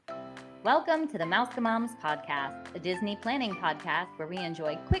Welcome to the MousekeMoms podcast, a Disney planning podcast where we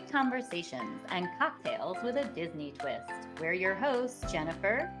enjoy quick conversations and cocktails with a Disney twist. We're your hosts,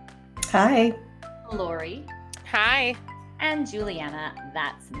 Jennifer. Hi. Lori. Hi. And Juliana,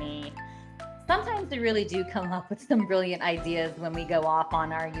 that's me. Sometimes we really do come up with some brilliant ideas when we go off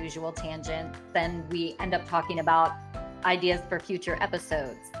on our usual tangents. Then we end up talking about ideas for future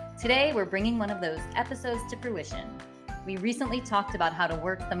episodes. Today, we're bringing one of those episodes to fruition. We recently talked about how to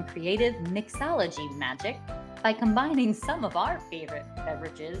work some creative mixology magic by combining some of our favorite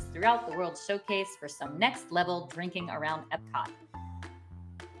beverages throughout the World Showcase for some next level drinking around EPCOT.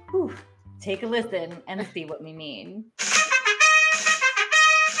 Whew. Take a listen and see what we mean. So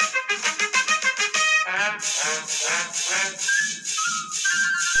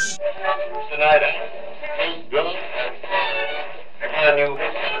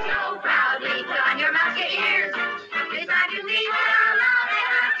proudly put on your mouse ears. It's time to leave our love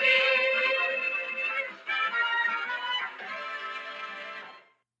and tears.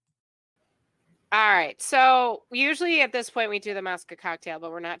 All right. So usually at this point we do the Mouske cocktail,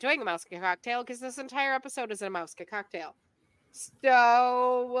 but we're not doing the Mouske cocktail because this entire episode is a Mouske cocktail.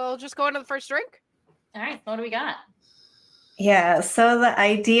 So we'll just go into the first drink. All right, what do we got? Yeah, so the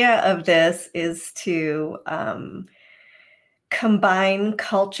idea of this is to combine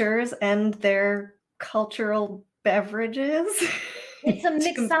cultures and their cultural beverages. It's a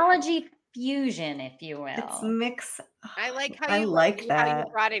mixology fusion, if you will. It's mix. I like how you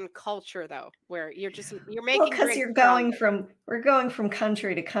that. brought in culture though, where you're making because we're going from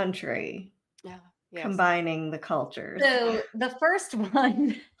country to country. Yeah. Yes. Combining the cultures. So the first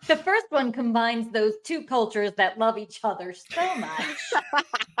one combines those two cultures that love each other so much.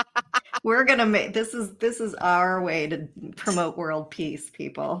 We're gonna make this is our way to promote world peace,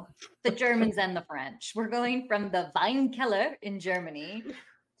 people. The Germans and the French. We're going from the Weinkeller in Germany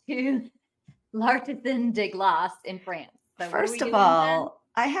to l'Artisan de Glace in France. So first of all,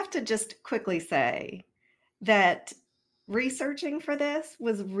 I have to just quickly say that researching for this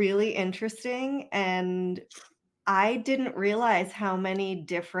was really interesting, and I didn't realize how many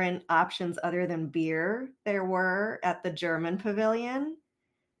different options other than beer there were at the German pavilion.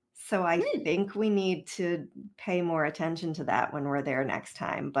 So I think we need to pay more attention to that when we're there next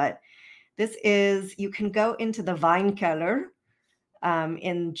time. But you can go into the Weinkeller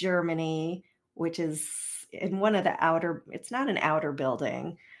in Germany, which is in one of the it's not an outer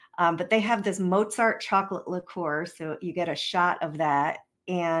building. But they have this Mozart chocolate liqueur, so you get a shot of that.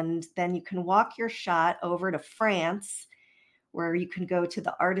 And then you can walk your shot over to France, where you can go to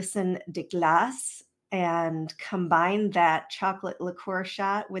the Artisan de Glace and combine that chocolate liqueur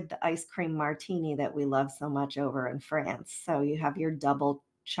shot with the ice cream martini that we love so much over in France. So you have your double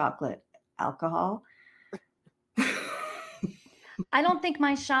chocolate alcohol. I don't think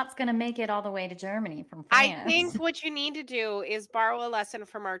my shot's going to make it all the way to Germany from France. I think what you need to do is borrow a lesson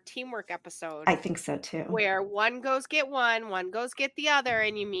from our teamwork episode. I think so too. Where one goes get one goes get the other,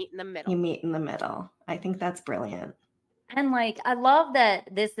 and you meet in the middle. I think that's brilliant. And I love that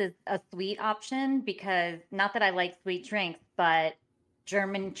this is a sweet option because not that I like sweet drinks, but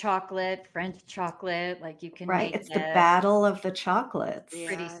German chocolate, French chocolate, you can right. make It's the battle of the chocolates.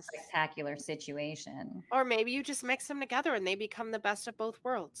 Pretty spectacular situation. Or maybe you just mix them together and they become the best of both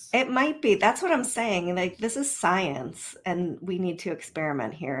worlds. It might be. That's what I'm saying. This is science, and we need to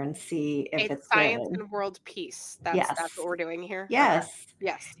experiment here and see if it's science good. and world peace. That's what we're doing here. Yes. Okay.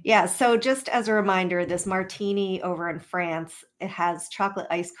 Yes. Yeah. So just as a reminder, this martini over in France, it has chocolate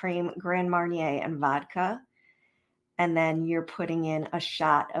ice cream, Grand Marnier, and vodka. And then you're putting in a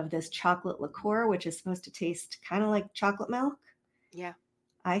shot of this chocolate liqueur, which is supposed to taste kind of like chocolate milk. Yeah.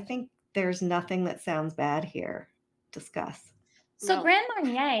 I think there's nothing that sounds bad here. Discuss. So No. Grand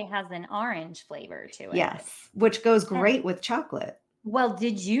Marnier has an orange flavor to it. Yes, which goes great with chocolate. Well,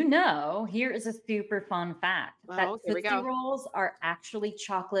 did you know, here is a super fun fact, that here we Tootsie go. Rolls are actually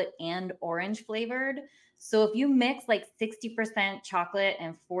chocolate and orange flavored. So if you mix 60% chocolate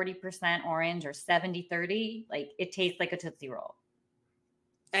and 40% orange or 70-30, it tastes like a Tootsie Roll.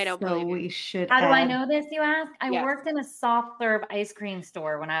 I don't So believe we you. should How do I know this, you ask? I Yes. worked in a soft serve ice cream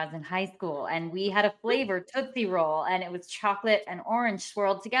store when I was in high school, and we had a flavor Tootsie Roll, and it was chocolate and orange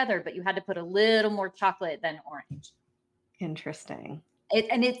swirled together, but you had to put a little more chocolate than orange. Interesting.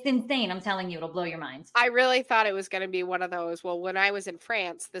 And it's insane. I'm telling you, it'll blow your mind. I really thought it was going to be one of those, well, when I was in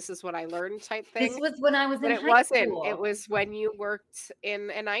France, this is what I learned type thing. This was when I was in But it high wasn't. school. It was when you worked in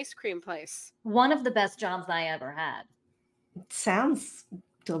an ice cream place. One of the best jobs I ever had. Sounds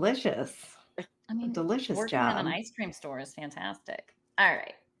delicious. I mean, delicious working job. in an ice cream store is fantastic. All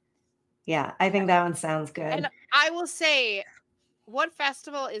right. Yeah, I think that one sounds good. And I will say, What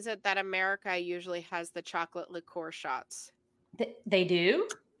festival is it that America usually has the chocolate liqueur shots? They do?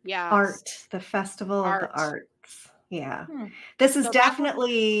 Yeah. Art, the Festival of the Art. Arts. Yeah. Hmm. This is So that would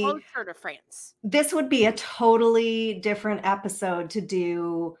be definitely, closer to France. this would be a totally different episode to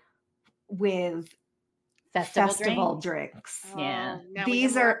do with festival drinks. Yeah. Oh, now we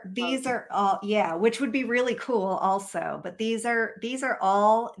have more These episodes. are all, yeah, which would be really cool also. But these are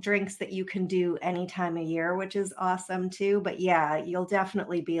all drinks that you can do any time of year, which is awesome too. But yeah, you'll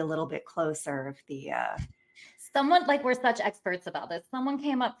definitely be a little bit closer if the Someone, like, we're such experts about this. Someone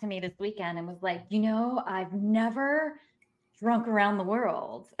came up to me this weekend and was like, I've never drunk around the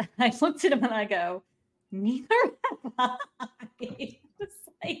world. I looked at him and I go, neither have I. It's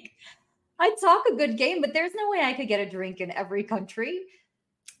like, I talk a good game, but there's no way I could get a drink in every country.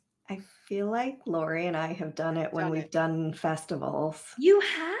 I feel like Lori and I have done it when Done we've it. done festivals. You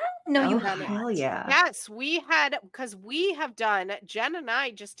have? No, you Oh, haven't. hell yeah. Yes, we had, because we have done, Jen and I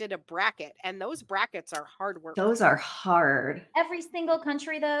just did a bracket, and those brackets are hard work. Those are hard. Every single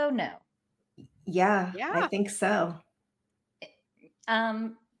country, though, no. Yeah, I Yeah. think so.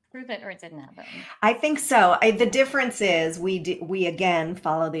 Prove it or it didn't happen. I think so. The difference is we again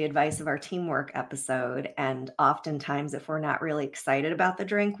follow the advice of our teamwork episode, and oftentimes if we're not really excited about the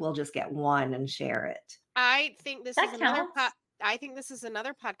drink, we'll just get one and share it. I think this That is another counts. I think this is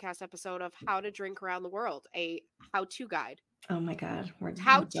another podcast episode of how to drink around the world, a how-to guide. Oh my God, we're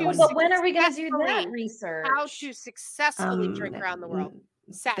How to going- But when are we going to do that successfully- research? How to successfully drink around the world.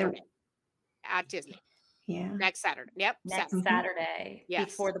 Saturday at Disney. Yeah. Next Saturday. Yep. Next Saturday. Saturday Yes.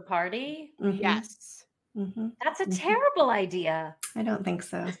 before the party? Mhm, Yes. mhm. That's a Mhm. terrible idea. I don't think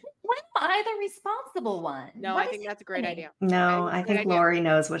so. When am I the responsible one? No, What I is think that's a great happening? idea. No, Okay, I great think idea. Lori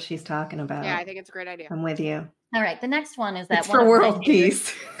knows what she's talking about. Yeah, I think it's a great idea. I'm with you. All right, the next one is that It's one for of my world favorite-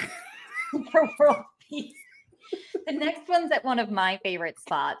 peace. for world peace. The next one's at one of my favorite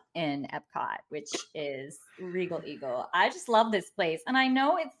spots in Epcot, which is Regal Eagle. I just love this place. And I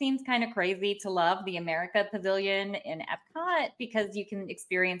know it seems kind of crazy to love the America Pavilion in Epcot because you can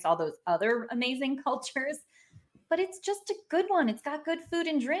experience all those other amazing cultures, but it's just a good one. It's got good food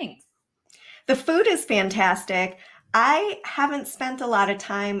and drinks. The food is fantastic. I haven't spent a lot of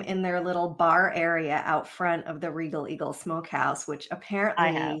time in their little bar area out front of the Regal Eagle Smokehouse, which apparently,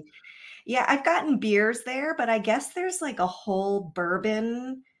 I have. yeah, I've gotten beers there, but I guess there's like a whole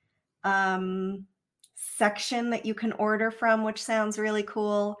bourbon section that you can order from, which sounds really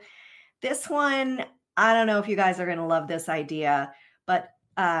cool. This one, I don't know if you guys are going to love this idea, but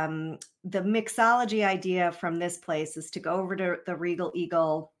the mixology idea from this place is to go over to the Regal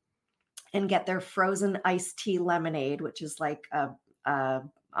Eagle and get their frozen iced tea lemonade, which is like a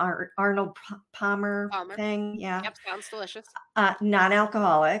Arnold Palmer thing. Yeah. Yep, sounds delicious.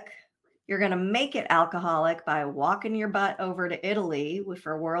 Non-alcoholic. You're going to make it alcoholic by walking your butt over to Italy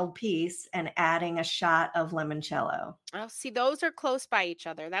for world peace and adding a shot of limoncello. Oh, see, those are close by each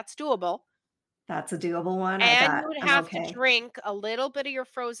other. That's doable. That's a doable one. And I you would got, have okay. to drink a little bit of your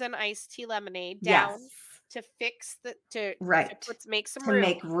frozen iced tea lemonade down Yes. to fix the to Right. make some To room.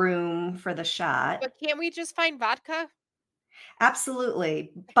 make room for the shot. But can't we just find vodka?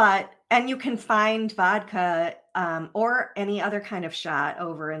 Absolutely. And you can find vodka or any other kind of shot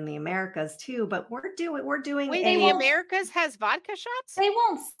over in the Americas too. But we're doing Wait, They the won't- Americas has vodka shots? They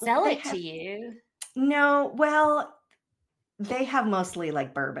won't sell They it to you. No, well, they have mostly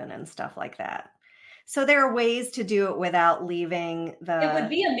like bourbon and stuff like that. So there are ways to do it without leaving the. It would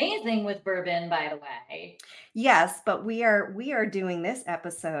be amazing with bourbon, by the way. Yes, but we are doing this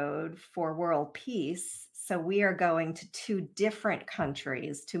episode for world peace. So we are going to 2 different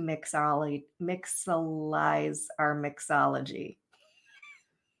countries to mixolize our mixology.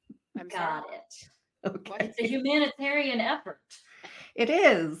 I'm sorry. Got it. Okay. It's a humanitarian effort. It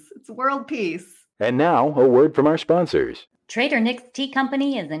is. It's world peace. And now, a word from our sponsors. Trader Nick's Tea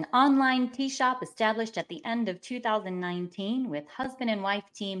Company is an online tea shop established at the end of 2019 with husband and wife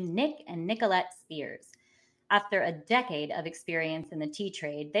team Nick and Nicolette Spears. After a decade of experience in the tea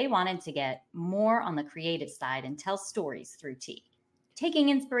trade, they wanted to get more on the creative side and tell stories through tea. Taking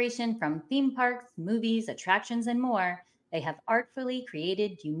inspiration from theme parks, movies, attractions, and more, they have artfully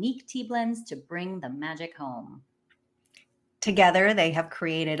created unique tea blends to bring the magic home. Together, they have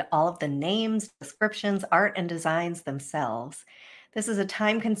created all of the names, descriptions, art, and designs themselves. This is a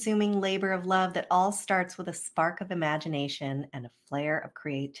time-consuming labor of love that all starts with a spark of imagination and a flare of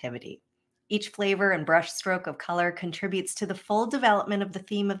creativity. Each flavor and brush stroke of color contributes to the full development of the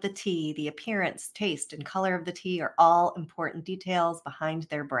theme of the tea. The appearance, taste, and color of the tea are all important details behind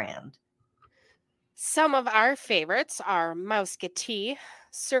their brand. Some of our favorites are Mouseke Tea,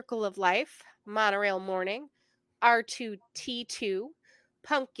 Circle of Life, Monorail Morning, R2T2,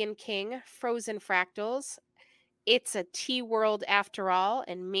 Pumpkin King, Frozen Fractals, It's a Tea World After All,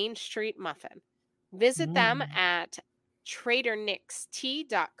 and Main Street Muffin. Visit them at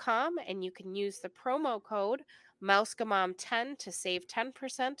TraderNixTea.com, and you can use the promo code MousekeMom10 to save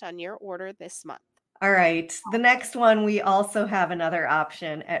 10% on your order this month. All right. The next one, we also have another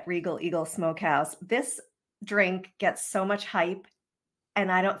option at Regal Eagle Smokehouse. This drink gets so much hype,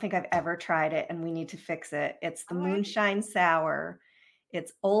 and I don't think I've ever tried it, and we need to fix it. It's the Moonshine Sour.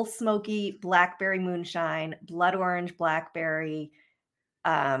 It's Old Smoky Blackberry Moonshine, Blood Orange Blackberry,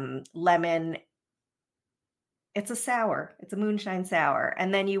 lemon. It's a sour. It's a moonshine sour.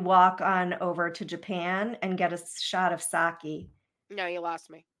 And then you walk on over to Japan and get a shot of sake. No, you lost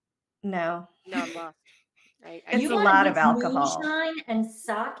me. No. No, I'm lost. It's a lot of alcohol. Moonshine and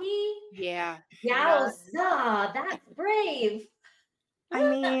sake? Yeah. Yowza, that's brave. I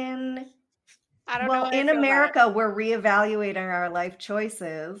mean, I don't know. well, how I in feel about America, we're reevaluating our life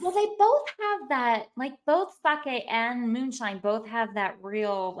choices. Well, they both have that, like both sake and moonshine both have that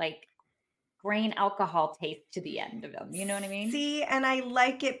real like grain alcohol taste to the end of them. You know what I mean? See, and I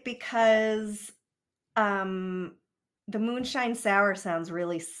like it because the moonshine sour sounds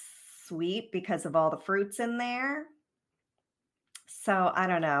really sweet because of all the fruits in there. So I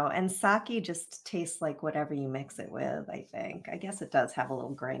don't know. And sake just tastes like whatever you mix it with, I think. I guess it does have a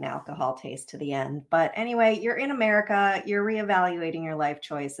little grain alcohol taste to the end. But anyway, you're in America, you're reevaluating your life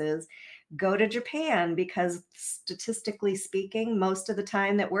choices. Go to Japan because statistically speaking, most of the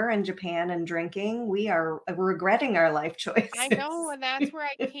time that we're in Japan and drinking, we are regretting our life choices. I know, and that's where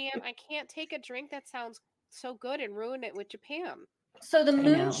I can't take a drink that sounds so good and ruin it with Japan. So the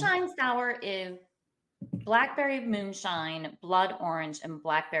moonshine sour is blackberry moonshine, blood orange, and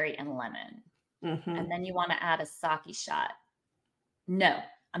blackberry and lemon. And then you want to add a sake shot. No,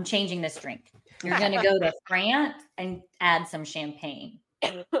 I'm changing this drink. You're going to go to France and add some champagne.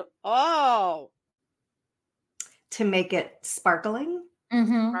 Oh, to make it sparkling?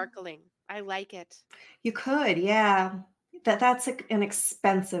 Sparkling. I like it. You could, yeah. That's an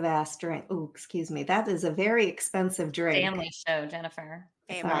expensive ass drink. Oh, excuse me. That is a very expensive drink. Family show, Jennifer.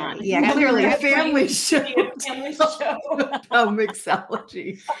 Family. Yeah, clearly a family show. Family show.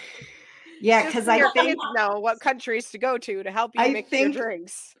 Mixology. Yeah, because I think kids know what countries to go to help you mix your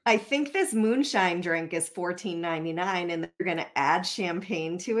drinks. I think this moonshine drink is $14.99, and they're going to add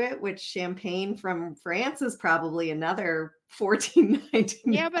champagne to it, which champagne from France is probably another $14.99.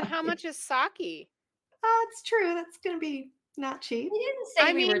 Yeah, but how much is sake? It's true. That's going to be not cheap. We didn't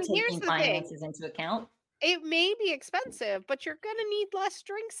say we were here's taking the finances into account. It may be expensive, but you're going to need less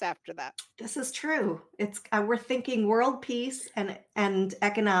drinks after that. This is true. It's we're thinking world peace and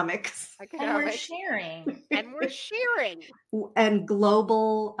economics. And we're sharing. And we're sharing. And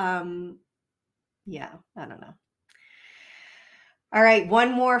global, yeah, I don't know. All right,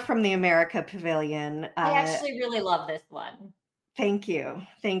 one more from the America Pavilion. I actually really love this one. Thank you.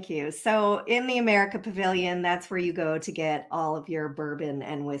 Thank you. So in the America Pavilion, that's where you go to get all of your bourbon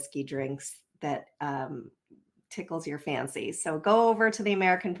and whiskey drinks that tickles your fancy. So go over to the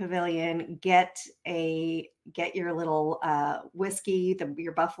American Pavilion, get your little whiskey,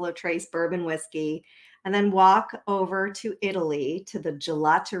 your Buffalo Trace bourbon whiskey, and then walk over to Italy to the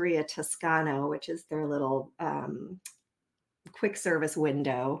Gelateria Toscano, which is their little quick service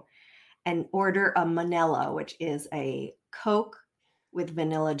window, and order a Manella, which is a Coke with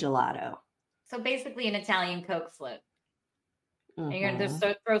vanilla gelato. So basically an Italian Coke float. And you're going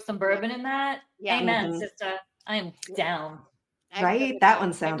to throw some bourbon in that? Yeah. Amen, sister. I'm down. Right? That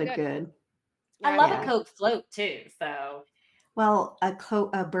one sounded good. I love a Coke float too. So, well,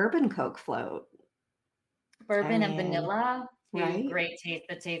 a bourbon Coke float. Bourbon and vanilla. Right? Great taste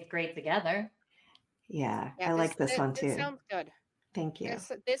that tastes great together. Yeah, I like this one too. This sounds good. Thank you.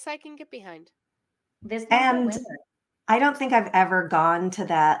 This I can get behind. And I don't think I've ever gone to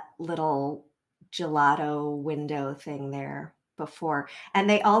that little gelato window thing there before. And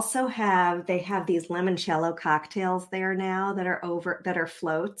they also have these limoncello cocktails there now that are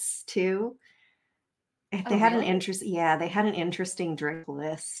floats too. They had an interesting drink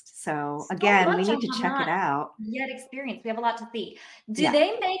list. So again, we need to check it out. Yet experience. We have a lot to see.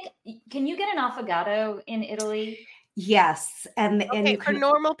 Can you get an affogato in Italy? Yes. And for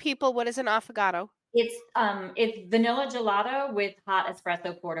normal people, what is an affogato? It's vanilla gelato with hot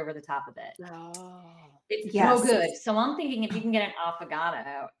espresso poured over the top of it. Oh, it's so good. So I'm thinking if you can get an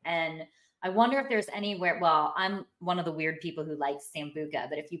affogato, and I wonder if there's anywhere. Well, I'm one of the weird people who likes sambuca,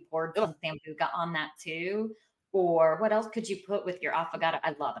 but if you poured some sambuca on that too, or what else could you put with your affogato?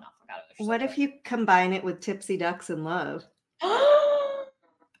 I love an affogato. What if you combine it with Tipsy Ducks in Love? Oh.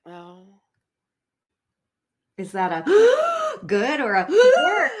 Is that a good or a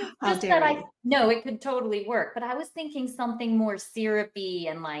Work. how Just dare that you? no, it could totally work. But I was thinking something more syrupy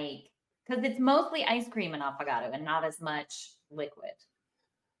and because it's mostly ice cream and affogato and not as much liquid.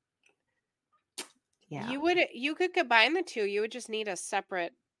 Yeah. You could combine the two. You would just need a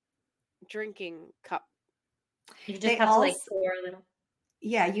separate drinking cup. You just They have to also, pour a little.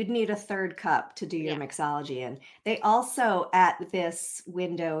 yeah, you'd need a third cup to do your Yeah. mixology in. They also at this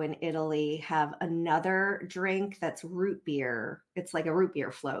window in Italy have another drink that's root beer. It's like a root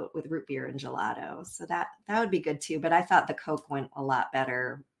beer float with root beer and gelato. So that would be good too. But I thought the Coke went a lot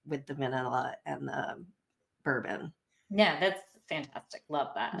better with the vanilla and the bourbon. Yeah, that's fantastic.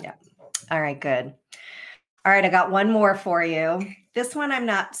 Love that. Yeah. All right, good. All right, I got one more for you. This one I'm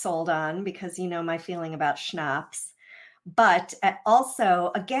not sold on because you know my feeling about schnapps. But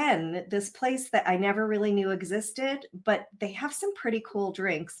also, again, this place that I never really knew existed, but they have some pretty cool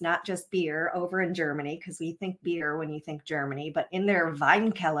drinks, not just beer over in Germany, because we think beer when you think Germany, but in their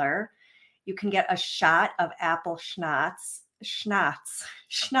Weinkeller, you can get a shot of apple schnapps. Schnapps.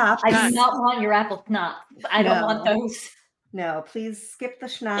 I do not want your apple schnapps. I don't want those. No, please skip the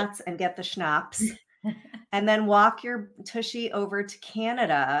schnapps and get the schnapps. And then walk your tushy over to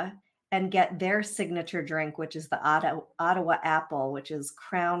Canada and get their signature drink, which is the Ottawa Apple, which is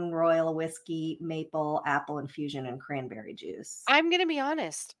Crown Royal Whiskey, maple, apple infusion, and cranberry juice. I'm going to be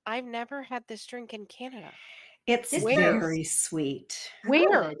honest. I've never had this drink in Canada. It's very sweet.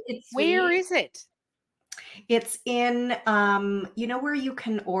 Where? It's Where sweet. is it? It's in, you know where you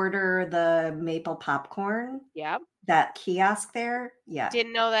can order the maple popcorn? Yep. That kiosk there? Yeah.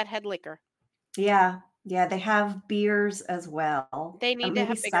 Didn't know that had liquor. Yeah. Yeah, they have beers as well. They need to maybe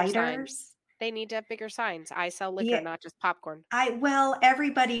have bigger ciders. signs. They need to have bigger signs. I sell liquor, not just popcorn.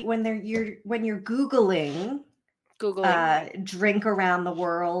 Everybody when you're Googling drink around the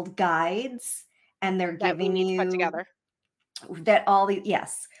world guides, and they're that giving you put together that all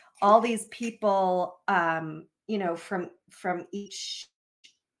these people you know from each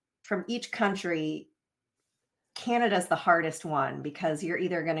country. Canada's the hardest one because you're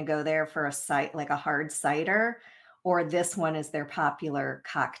either going to go there for a hard cider, or this one is their popular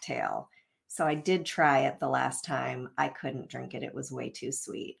cocktail. So I did try it the last time. I couldn't drink it. It was way too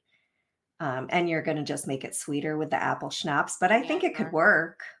sweet. And you're going to just make it sweeter with the apple schnapps, but I think it could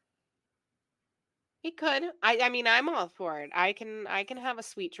work. It could. I mean, I'm all for it. I can have a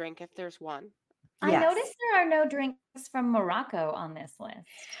sweet drink if there's one. I noticed there are no drinks from Morocco on this list.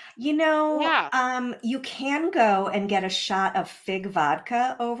 You know, you can go and get a shot of fig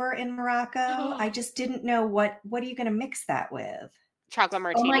vodka over in Morocco. I just didn't know what are you going to mix that with? Chocolate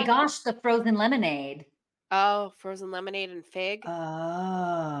martini. Oh my gosh, the frozen lemonade. Oh, frozen lemonade and fig.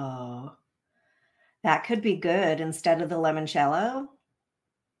 Oh, that could be good instead of the limoncello.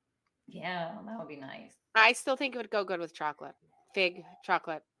 Yeah, that would be nice. I still think it would go good with chocolate. Fig,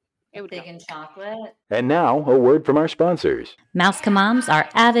 chocolate. It would Fig and chocolate. And now, a word from our sponsors. MousekeMoms are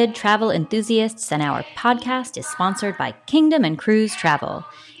avid travel enthusiasts, and our podcast is sponsored by Kingdom and Cruise Travel.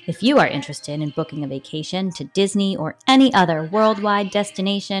 If you are interested in booking a vacation to Disney or any other worldwide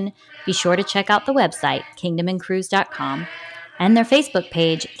destination, be sure to check out the website, kingdomandcruise.com, and their Facebook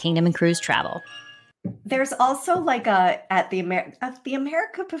page, Kingdom and Cruise Travel. There's also at the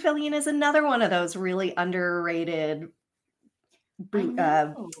America Pavilion is another one of those really underrated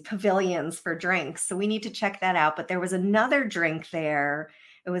pavilions for drinks. So we need to check that out. But there was another drink there.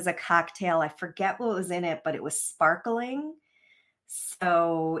 It was a cocktail. I forget what was in it, but it was sparkling.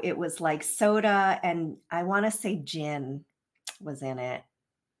 So it was like soda, and I want to say gin was in it.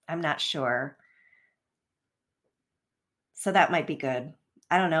 I'm not sure. So that might be good.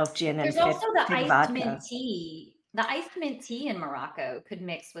 I don't know if gin and There's also the iced vodka. mint tea. The iced mint tea in Morocco could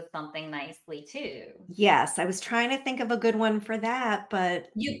mix with something nicely too. Yes, I was trying to think of a good one for that, but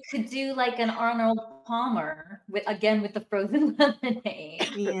you could do like an Arnold Palmer with the frozen lemonade.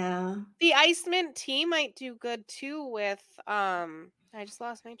 Yeah. The iced mint tea might do good too with I just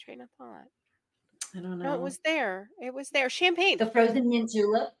lost my train of thought. I don't know. No, it was there. Champagne. The frozen mint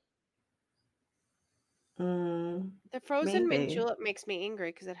julep. The frozen mint julep makes me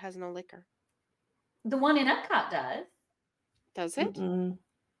angry because it has no liquor. The one in EPCOT does. Does it?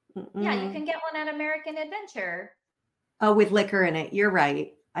 Yeah, you can get one at American Adventure. Oh, with liquor in it. You're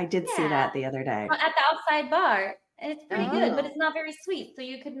right. I did see that the other day. At the outside bar. And it's pretty good, but it's not very sweet. So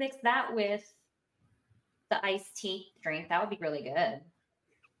you could mix that with the iced tea drink. That would be really good.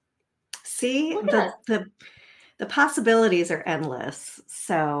 See, the possibilities are endless.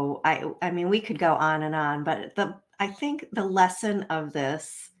 So I mean, we could go on and on, but I think the lesson of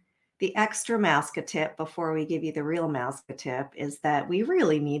this, the extra Mouska tip before we give you the real Mouska tip, is that we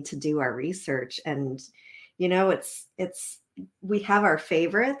really need to do our research and, you know, we have our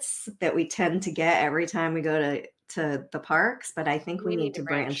favorites that we tend to get every time we go to the parks, but I think we need to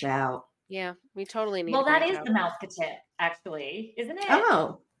branch out. Yeah, we totally need Well, to that branch is out. the mouse tip, actually, isn't it?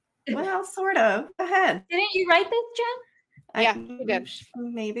 Oh, well, sort of. Go ahead. Didn't you write this, Jen? Yeah, she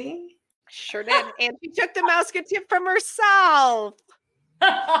did. Maybe. Sure did. And she took the mouse tip from herself.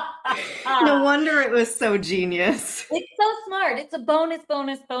 No wonder it was so genius. It's so smart. It's a bonus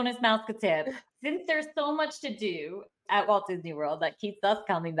mouse tip. Since there's so much to do at Walt Disney World that keeps us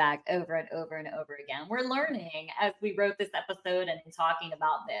coming back over and over and over again, we're learning as we wrote this episode and talking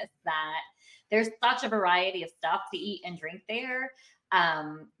about this that there's such a variety of stuff to eat and drink there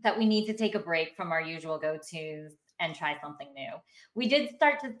that we need to take a break from our usual go-tos and try something new. We did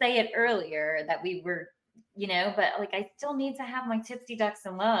start to say it earlier that we were, you know, but like I still need to have my Tipsy Ducks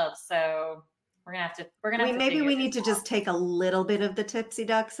in Love, so we're gonna have to. Maybe we need to just take a little bit of the Tipsy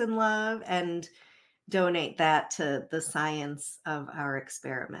Ducks in Love and donate that to the science of our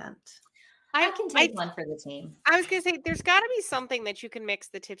experiment. I can take one for the team. I was gonna say there's got to be something that you can mix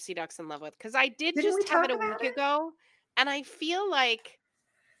the Tipsy Ducks in Love with, because I didn't just have it a week ago, and I feel like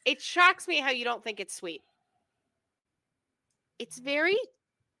it shocks me how you don't think it's sweet. It's very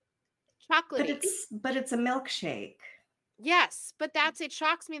chocolatey. But it's a milkshake. Yes, but it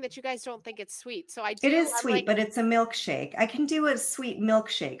shocks me that you guys don't think it's sweet. So it is sweet, but it's a milkshake. I can do a sweet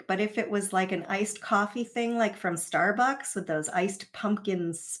milkshake, but if it was like an iced coffee thing, like from Starbucks with those iced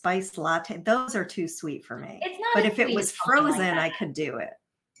pumpkin spice latte, those are too sweet for me. It's not. But if it was frozen, I could do it.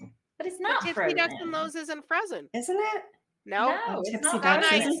 But it's not frozen. Tipsy Ducks and those isn't frozen, isn't it? No, Tipsy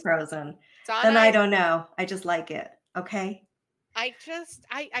Ducks isn't frozen. Then I don't know. I just like it. Okay. I feel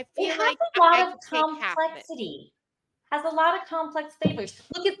it like has a lot of complexity. Has a lot of complex flavors.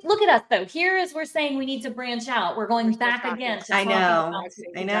 Look at us though. Here is we're saying we need to branch out. We're going back again to I know.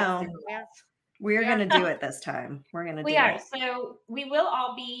 Yeah. We're gonna do it this time. We're gonna do it. We are. So we will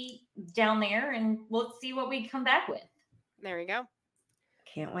all be down there and we'll see what we come back with. There we go.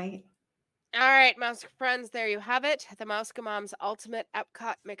 Can't wait. All right, Mouse friends, there you have it. The MousekeMoms Ultimate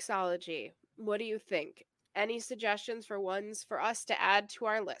EPCOT Mixology. What do you think? Any suggestions for ones for us to add to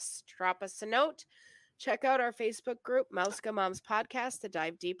our list? Drop us a note. Check out our Facebook group, MousekeMoms Podcast, to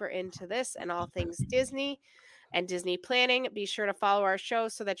dive deeper into this and all things Disney and Disney planning. Be sure to follow our show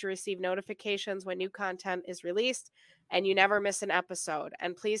so that you receive notifications when new content is released and you never miss an episode.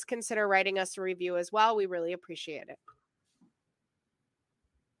 And please consider writing us a review as well. We really appreciate it.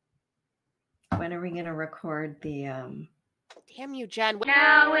 When are we going to record the... Damn you, Jen.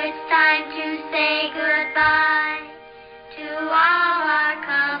 Now it's time to say goodbye to all our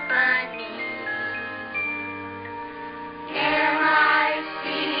company. M-I-C.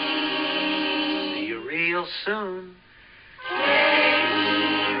 See you real soon.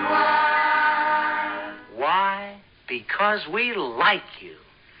 K-E-Y. Why? Because we like you.